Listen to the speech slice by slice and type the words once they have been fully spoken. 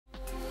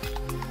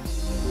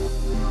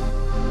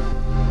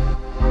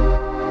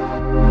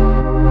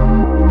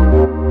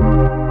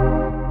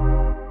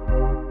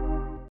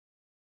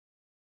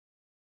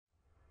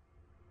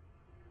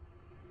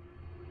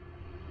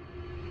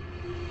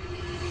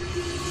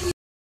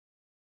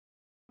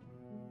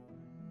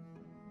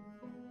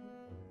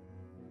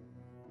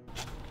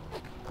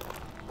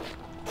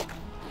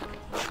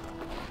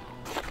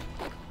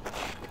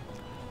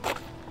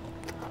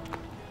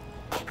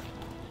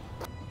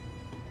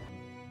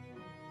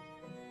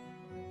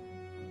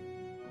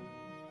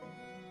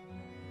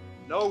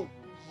No,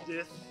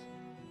 Edith.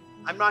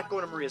 I'm not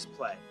going to Maria's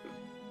play.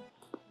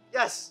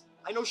 Yes,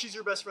 I know she's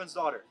your best friend's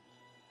daughter.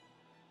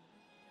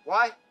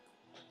 Why?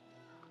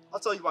 I'll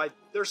tell you why.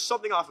 There's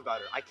something off about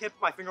her. I can't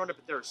put my finger on it,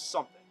 but there's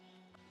something.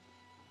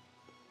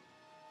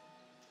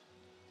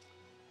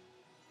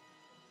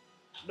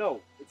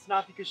 No, it's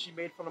not because she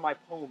made fun of my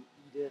poem,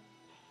 Edith.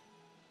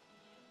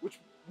 Which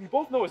we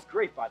both know is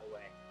great, by the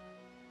way.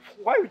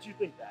 Why would you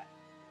think that?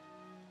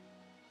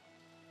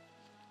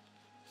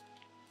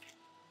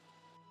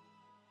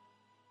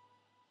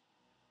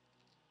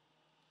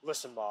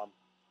 Listen, Mom.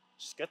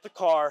 Just get the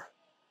car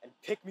and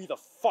pick me the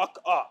fuck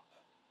up.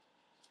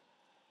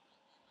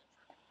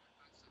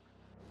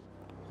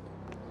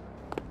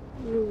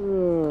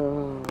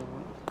 No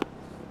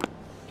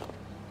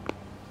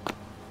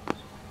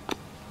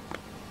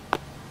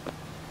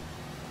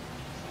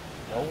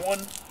one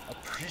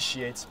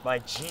appreciates my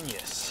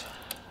genius.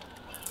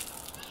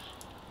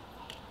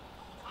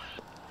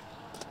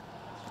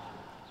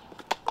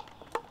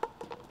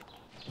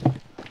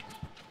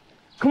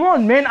 Come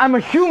on, man, I'm a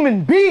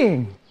human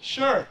being!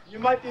 Sure, you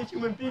might be a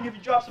human being if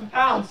you drop some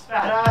pounds,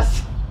 fat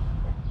ass.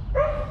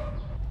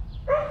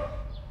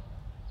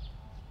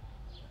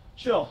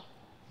 Chill.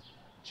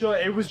 Chill,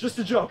 it was just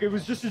a joke, it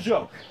was just a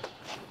joke.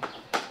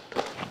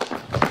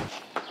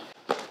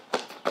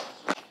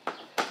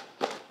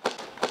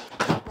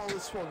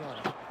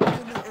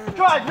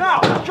 Drive now!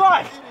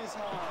 Drive! It is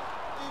high.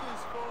 It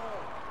is far.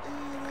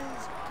 It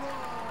is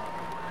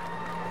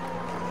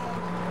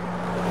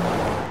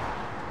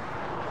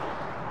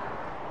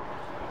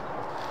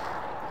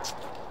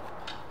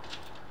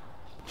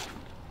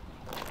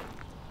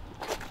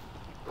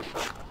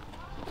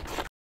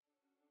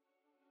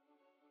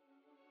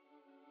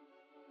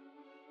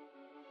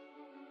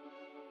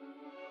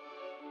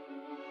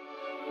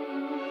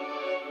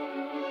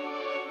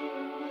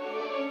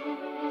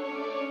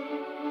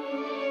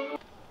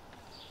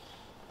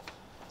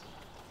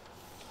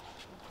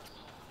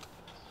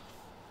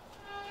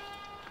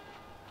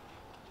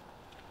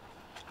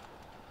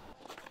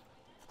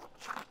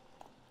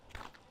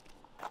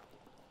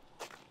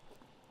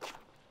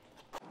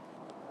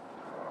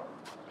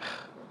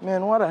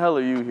Man, why the hell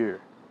are you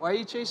here? Why are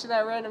you chasing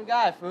that random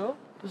guy, fool?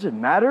 Does it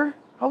matter?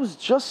 I was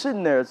just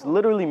sitting there. It's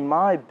literally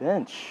my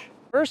bench.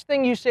 First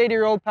thing you say to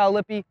your old pal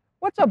Lippy,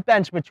 what's a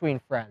bench between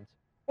friends?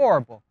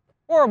 Horrible.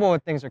 Horrible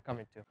what things are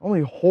coming to.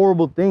 Only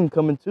horrible thing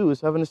coming to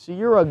is having to see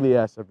your ugly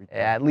ass every day.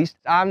 Yeah, at least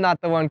I'm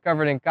not the one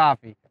covered in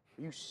coffee.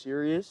 Are you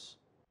serious?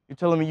 You're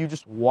telling me you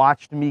just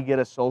watched me get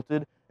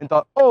assaulted and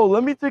thought, oh,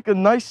 let me take a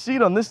nice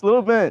seat on this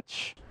little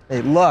bench?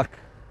 Hey, look,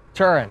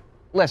 Turin,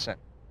 listen.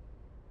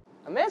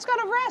 A man's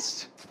gotta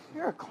rest.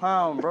 You're a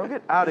clown, bro.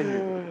 Get out of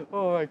here.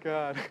 Oh my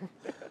God.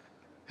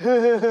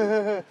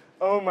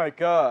 Oh my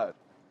God.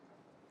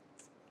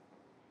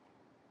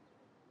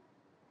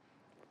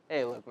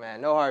 Hey, look,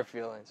 man, no hard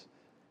feelings.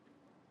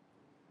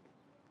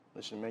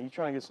 Listen, man, you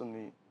trying to get something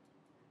to eat.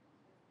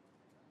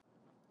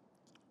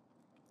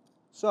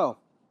 So,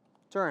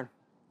 Turin,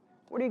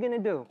 what are you gonna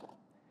do?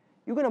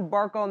 You gonna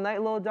bark all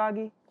night, little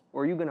doggy,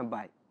 or are you gonna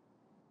bite?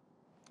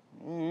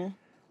 I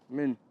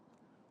mean,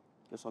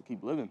 guess I'll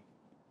keep living.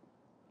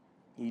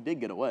 He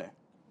did get away.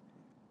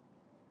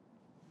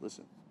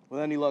 Listen, with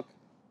any luck,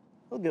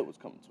 he'll get what's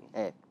coming to him.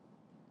 Hey,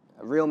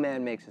 a real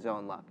man makes his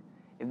own luck.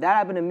 If that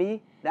happened to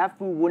me, that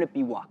fool wouldn't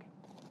be walking.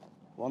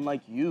 Well,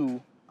 unlike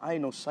you, I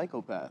ain't no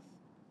psychopath.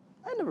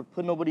 I never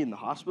put nobody in the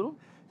hospital.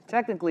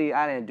 Technically,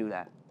 I didn't do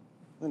that.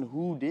 Then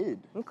who did?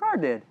 The car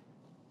did.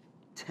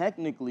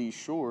 Technically,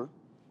 sure.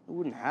 I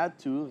wouldn't have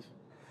to if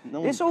no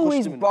one It's pushed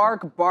always him in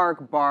bark,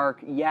 bark, bark,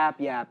 yap,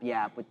 yap,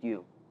 yap with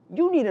you.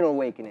 You need an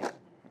awakening.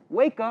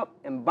 Wake up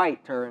and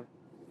bite, Turin.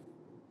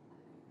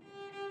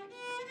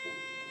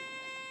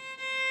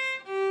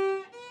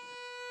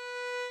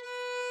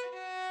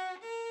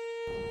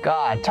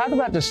 God, talk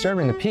about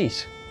disturbing the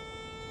peace.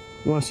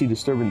 You want to see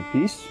disturbing the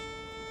peace?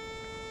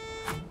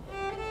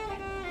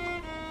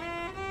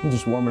 I'm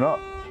just warming up.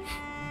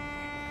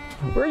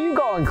 Where are you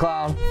going,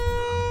 clown?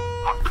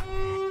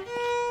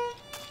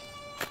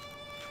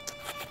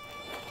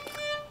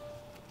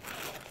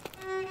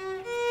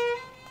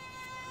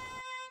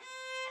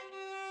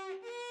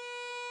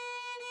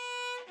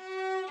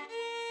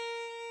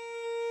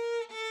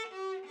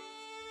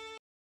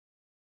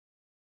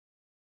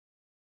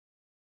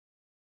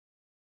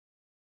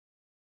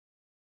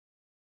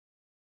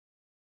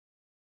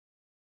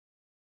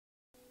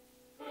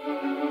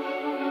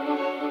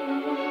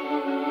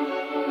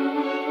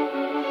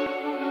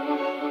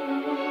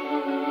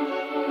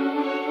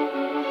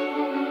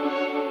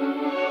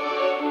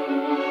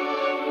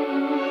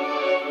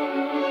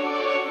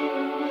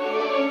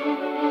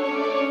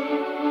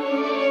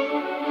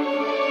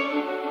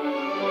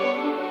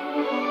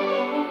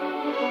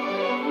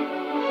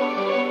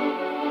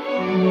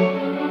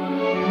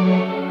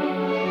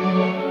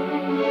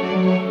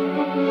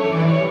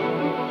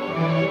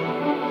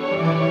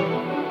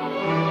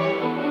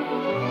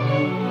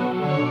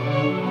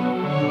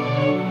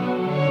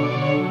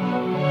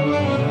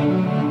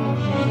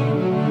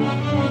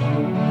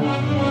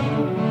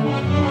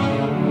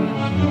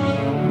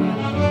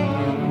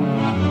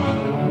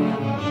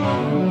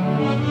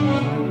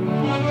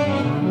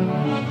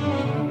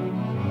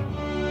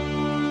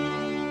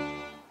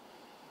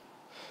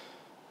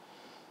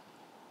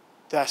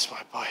 That's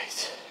my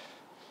bite.